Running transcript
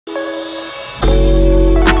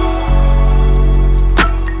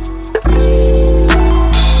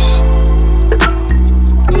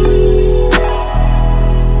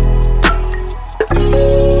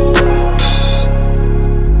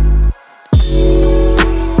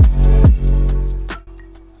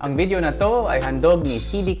Ang video na to ay handog ni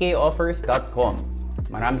cdkoffers.com.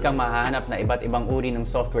 Marami kang mahahanap na iba't ibang uri ng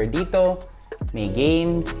software dito. May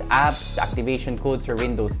games, apps, activation codes for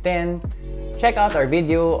Windows 10. Check out our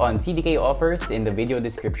video on CDK offers in the video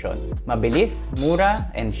description. Mabilis, mura,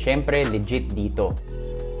 and syempre legit dito.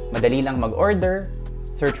 Madali lang mag-order,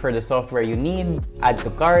 search for the software you need, add to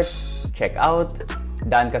cart, check out,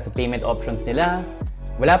 daan ka sa payment options nila.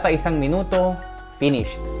 Wala pa isang minuto,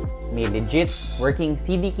 finished. May legit working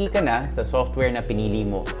CD key ka na sa software na pinili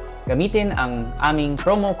mo. Gamitin ang aming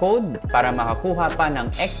promo code para makakuha pa ng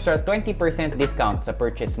extra 20% discount sa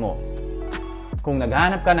purchase mo. Kung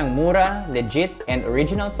naghahanap ka ng mura, legit, and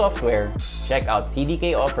original software, check out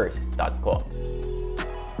cdkoffers.com.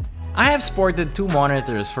 I have sported 2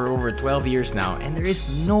 monitors for over 12 years now, and there is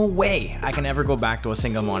no way I can ever go back to a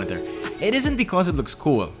single monitor. It isn't because it looks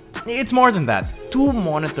cool. It's more than that. 2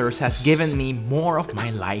 monitors has given me more of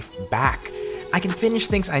my life back. I can finish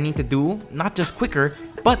things I need to do, not just quicker,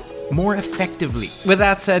 but more effectively. With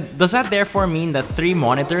that said, does that therefore mean that 3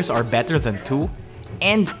 monitors are better than 2?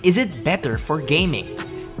 And is it better for gaming?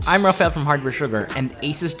 I'm Rafael from Hardware Sugar, and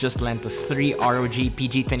Asus just lent us 3 ROG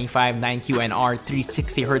PG259QNR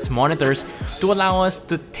 360Hz monitors to allow us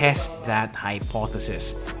to test that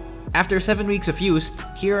hypothesis. After 7 weeks of use,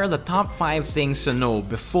 here are the top 5 things to know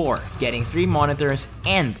before getting 3 monitors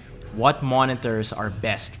and what monitors are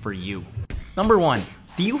best for you. Number 1.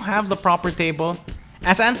 Do you have the proper table?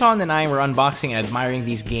 As Anton and I were unboxing and admiring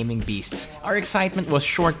these gaming beasts, our excitement was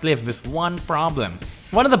short-lived with one problem.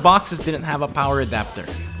 One of the boxes didn't have a power adapter.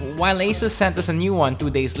 While Asus sent us a new one 2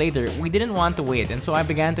 days later, we didn't want to wait, and so I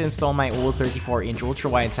began to install my old 34-inch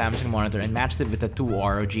ultra-wide Samsung monitor and matched it with the 2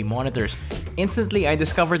 ROG monitors. Instantly, I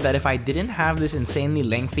discovered that if I didn't have this insanely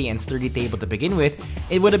lengthy and sturdy table to begin with,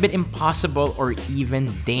 it would have been impossible or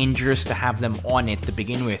even dangerous to have them on it to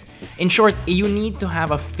begin with. In short, you need to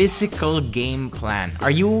have a physical game plan.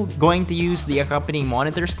 Are you going to use the accompanying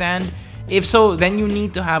monitor stand? If so, then you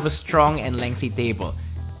need to have a strong and lengthy table.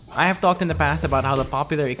 I have talked in the past about how the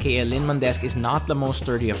popular IKEA Linman desk is not the most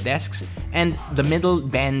sturdy of desks, and the middle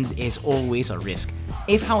bend is always a risk.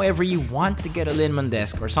 If however you want to get a Linman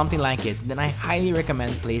desk or something like it, then I highly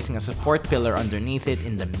recommend placing a support pillar underneath it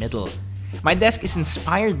in the middle. My desk is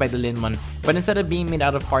inspired by the Linman, but instead of being made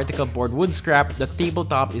out of particle board wood scrap, the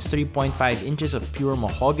tabletop is 3.5 inches of pure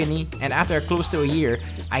mahogany, and after close to a year,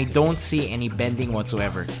 I don't see any bending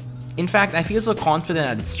whatsoever. In fact, I feel so confident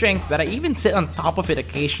at its strength that I even sit on top of it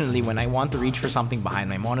occasionally when I want to reach for something behind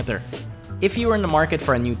my monitor. If you are in the market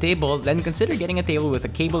for a new table, then consider getting a table with a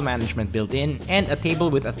cable management built in and a table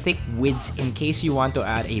with a thick width in case you want to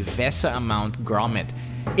add a VESA mount grommet.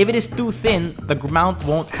 If it is too thin, the mount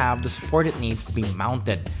won't have the support it needs to be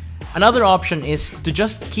mounted. Another option is to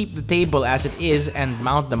just keep the table as it is and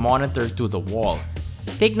mount the monitor to the wall.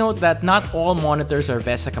 Take note that not all monitors are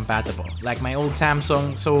VESA compatible, like my old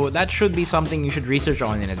Samsung, so that should be something you should research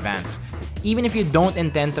on in advance. Even if you don't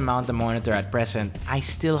intend to mount the monitor at present, I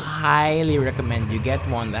still highly recommend you get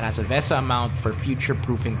one that has a VESA mount for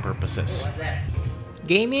future-proofing purposes.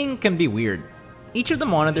 Gaming can be weird. Each of the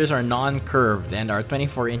monitors are non-curved and are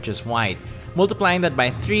 24 inches wide. Multiplying that by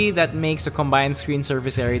 3, that makes the combined screen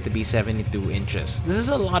surface area to be 72 inches. This is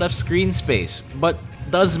a lot of screen space, but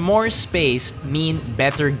does more space mean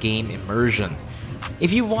better game immersion?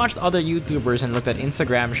 If you've watched other YouTubers and looked at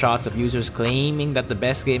Instagram shots of users claiming that the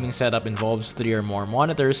best gaming setup involves 3 or more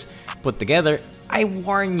monitors put together, I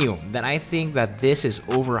warn you that I think that this is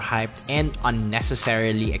overhyped and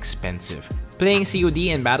unnecessarily expensive. Playing COD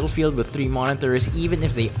and Battlefield with 3 monitors, even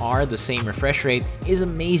if they are the same refresh rate, is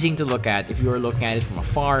amazing to look at if you are looking at it from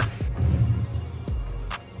afar.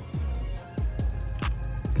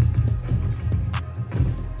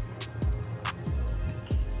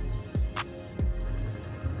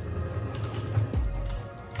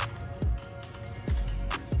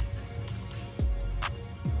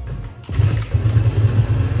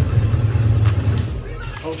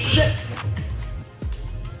 Oh shit!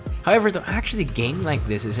 However, to actually game like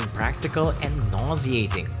this is impractical and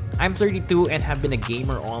nauseating. I'm 32 and have been a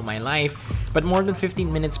gamer all my life, but more than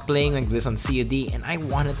 15 minutes playing like this on COD and I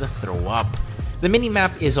wanted to throw up. The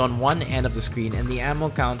minimap is on one end of the screen and the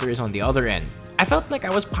ammo counter is on the other end. I felt like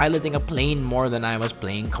I was piloting a plane more than I was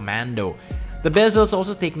playing Commando. The bezels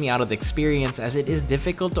also take me out of the experience as it is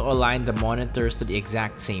difficult to align the monitors to the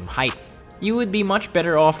exact same height. You would be much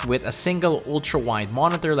better off with a single ultra-wide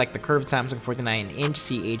monitor like the curved Samsung 49-inch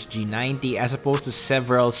CHG90 as opposed to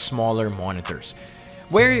several smaller monitors.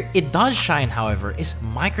 Where it does shine, however, is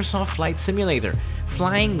Microsoft Flight Simulator.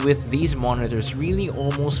 Flying with these monitors really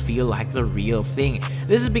almost feel like the real thing.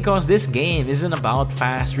 This is because this game isn't about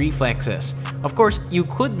fast reflexes. Of course, you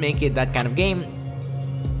could make it that kind of game.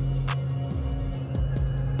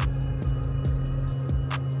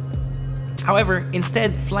 However,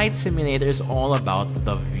 instead, Flight Simulator is all about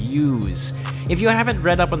the views. If you haven't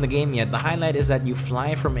read up on the game yet, the highlight is that you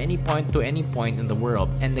fly from any point to any point in the world,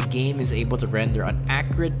 and the game is able to render an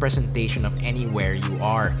accurate presentation of anywhere you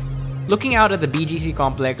are. Looking out at the BGC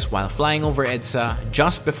complex while flying over EDSA,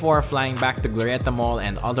 just before flying back to Glorieta Mall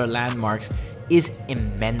and other landmarks, is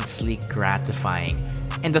immensely gratifying.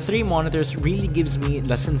 And the 3 monitors really gives me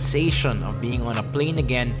the sensation of being on a plane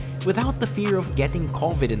again without the fear of getting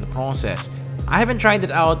COVID in the process. I haven't tried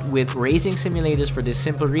it out with racing simulators for this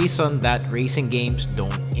simple reason that racing games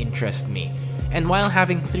don't interest me. And while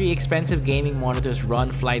having 3 expensive gaming monitors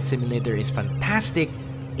run Flight Simulator is fantastic,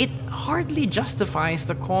 it hardly justifies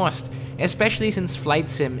the cost, especially since Flight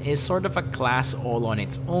Sim is sort of a class all on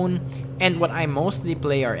its own, and what I mostly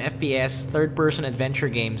play are FPS, third-person adventure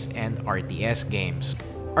games, and RTS games.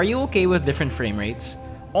 Are you okay with different frame rates?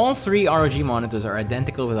 All 3 ROG monitors are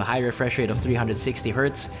identical with a high refresh rate of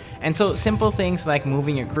 360Hz, and so simple things like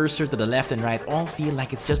moving your cursor to the left and right all feel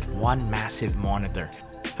like it's just one massive monitor.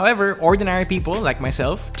 However, ordinary people like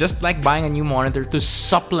myself just like buying a new monitor to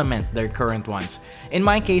supplement their current ones. In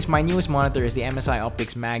my case, my newest monitor is the MSI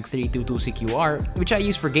Optics Mag 322CQR, which I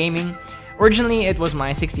use for gaming. Originally, it was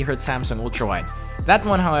my 60Hz Samsung Ultrawide. That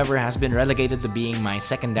one, however, has been relegated to being my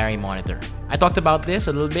secondary monitor. I talked about this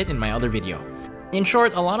a little bit in my other video. In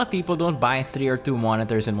short, a lot of people don't buy 3 or 2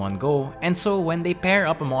 monitors in one go, and so when they pair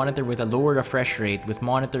up a monitor with a lower refresh rate with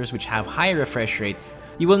monitors which have high refresh rate,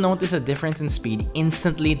 you will notice a difference in speed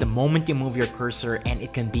instantly the moment you move your cursor, and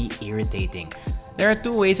it can be irritating. There are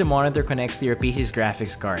 2 ways a monitor connects to your PC's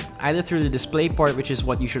graphics card, either through the display port, which is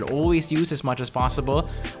what you should always use as much as possible,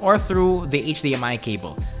 or through the HDMI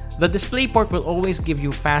cable. The display port will always give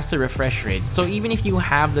you faster refresh rate, so even if you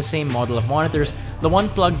have the same model of monitors, the one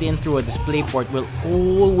plugged in through a display port will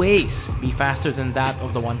always be faster than that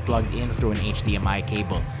of the one plugged in through an HDMI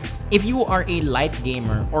cable. If you are a light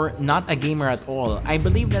gamer or not a gamer at all, I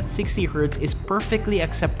believe that 60Hz is perfectly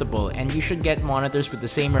acceptable, and you should get monitors with the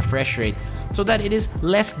same refresh rate so that it is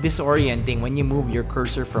less disorienting when you move your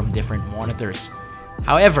cursor from different monitors.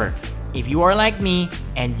 However, if you are like me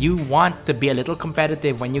and you want to be a little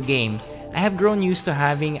competitive when you game, I have grown used to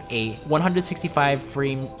having a 165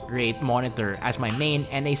 frame rate monitor as my main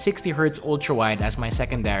and a 60Hz ultrawide as my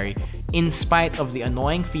secondary, in spite of the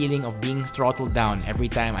annoying feeling of being throttled down every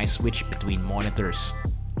time I switch between monitors.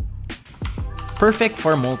 Perfect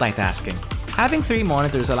for multitasking. Having 3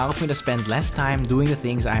 monitors allows me to spend less time doing the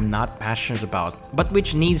things I'm not passionate about, but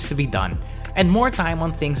which needs to be done, and more time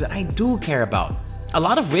on things that I do care about, a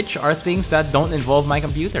lot of which are things that don't involve my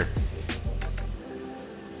computer.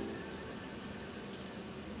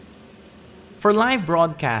 For live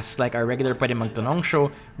broadcasts like our regular Pwede Magtanong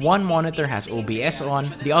show, one monitor has OBS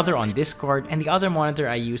on, the other on Discord, and the other monitor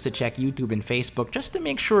I use to check YouTube and Facebook just to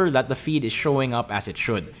make sure that the feed is showing up as it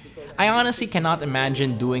should. I honestly cannot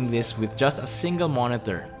imagine doing this with just a single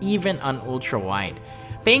monitor, even an ultra-wide.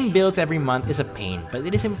 Paying bills every month is a pain, but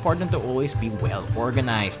it is important to always be well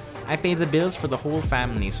organized. I pay the bills for the whole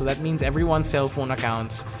family, so that means everyone's cell phone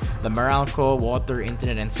accounts, the Meralco, water,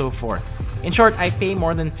 internet, and so forth. In short, I pay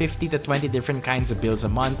more than 50 to 20 different kinds of bills a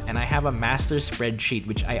month, and I have a master spreadsheet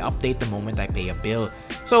which I update the moment I pay a bill.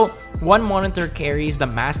 So, one monitor carries the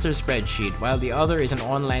master spreadsheet, while the other is an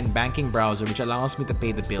online banking browser which allows me to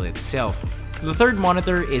pay the bill itself. The third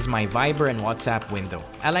monitor is my Viber and WhatsApp window.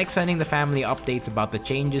 I like sending the family updates about the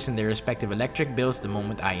changes in their respective electric bills the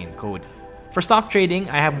moment I encode. For stock trading,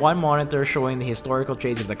 I have one monitor showing the historical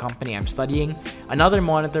trades of the company I'm studying, another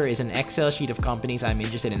monitor is an Excel sheet of companies I'm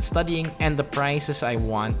interested in studying and the prices I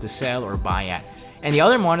want to sell or buy at. And the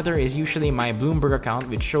other monitor is usually my Bloomberg account,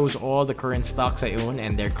 which shows all the current stocks I own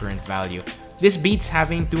and their current value. This beats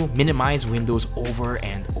having to minimize windows over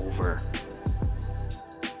and over.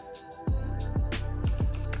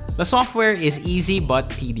 The software is easy but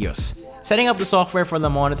tedious. Setting up the software for the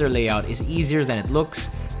monitor layout is easier than it looks.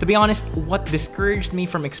 To be honest, what discouraged me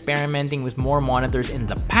from experimenting with more monitors in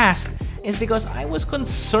the past is because I was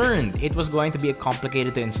concerned it was going to be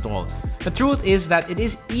complicated to install. The truth is that it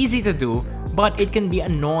is easy to do, but it can be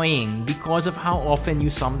annoying because of how often you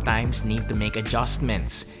sometimes need to make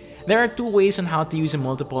adjustments. There are 2 ways on how to use a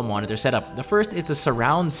multiple monitor setup. The first is the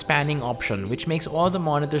surround spanning option, which makes all the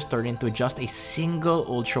monitors turn into just a single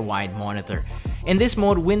ultra-wide monitor. In this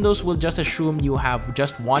mode, Windows will just assume you have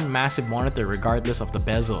just one massive monitor regardless of the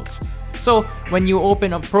bezels. So when you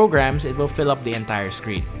open up programs, it will fill up the entire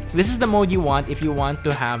screen. This is the mode you want if you want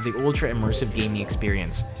to have the ultra immersive gaming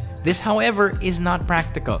experience. This, however, is not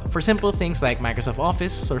practical for simple things like Microsoft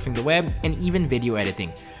Office, surfing the web, and even video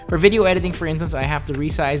editing. For video editing, for instance, I have to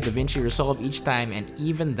resize DaVinci Resolve each time, and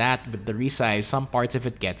even that with the resize, some parts of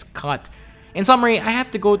it gets cut. In summary, I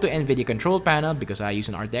have to go to NVIDIA control panel because I use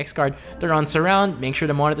an RTX card, turn on surround, make sure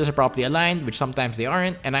the monitors are properly aligned, which sometimes they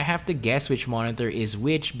aren't, and I have to guess which monitor is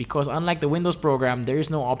which because unlike the Windows program, there is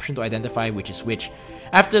no option to identify which is which.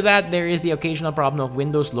 After that, there is the occasional problem of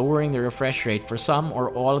Windows lowering the refresh rate for some or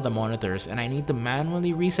all of the monitors, and I need to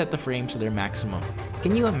manually reset the frames to their maximum.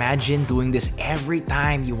 Can you imagine doing this every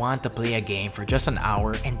time you want to play a game for just an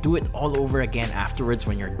hour and do it all over again afterwards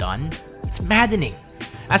when you're done? It's maddening.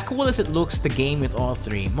 As cool as it looks to game with all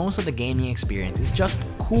three, most of the gaming experience is just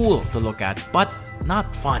cool to look at, but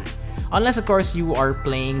not fun. Unless of course you are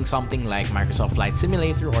playing something like Microsoft Flight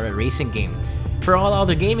Simulator or a racing game. For all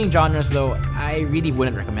other gaming genres though, I really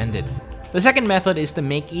wouldn't recommend it. The second method is to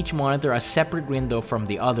make each monitor a separate window from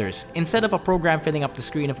the others. Instead of a program filling up the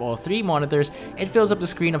screen of all three monitors, it fills up the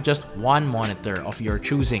screen of just one monitor of your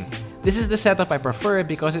choosing. This is the setup I prefer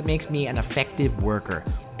because it makes me an effective worker.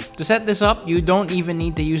 To set this up, you don't even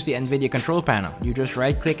need to use the NVIDIA control panel. You just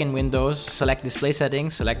right-click in Windows, select Display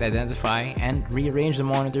Settings, select Identify, and rearrange the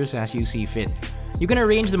monitors as you see fit. You can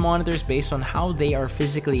arrange the monitors based on how they are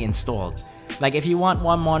physically installed. Like if you want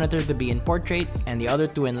one monitor to be in portrait and the other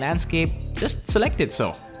two in landscape, just select it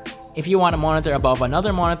so. If you want a monitor above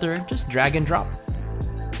another monitor, just drag and drop.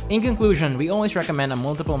 In conclusion, we always recommend a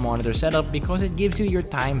multiple monitor setup because it gives you your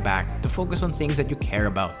time back to focus on things that you care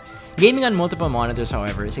about. Gaming on multiple monitors,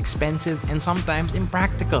 however, is expensive and sometimes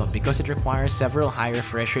impractical because it requires several high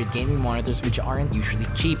refresh rate gaming monitors which aren't usually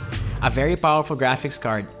cheap, a very powerful graphics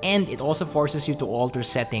card, and it also forces you to alter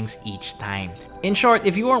settings each time. In short,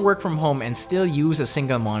 if you are work from home and still use a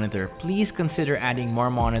single monitor, please consider adding more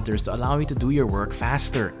monitors to allow you to do your work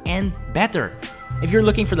faster and better. If you're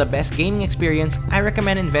looking for the best gaming experience, I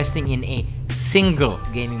recommend investing in a single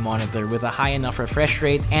gaming monitor with a high enough refresh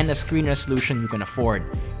rate and a screen resolution you can afford.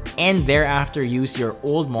 And thereafter use your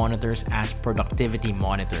old monitors as productivity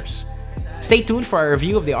monitors. Stay tuned for our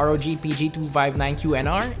review of the ROG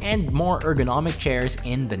PG259QNR and more ergonomic chairs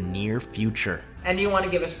in the near future. And we want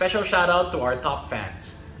to give a special shout out to our top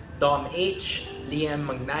fans: Dom H, Liam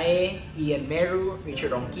Magnaye, Ian Meru,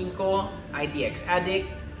 Richard Ongkinko, ITX Addict,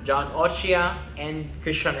 John Ochia, and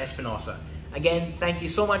Christian Espinosa. Again, thank you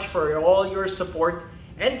so much for all your support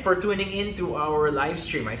and for tuning in to our live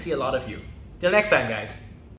stream. I see a lot of you. Till next time, guys.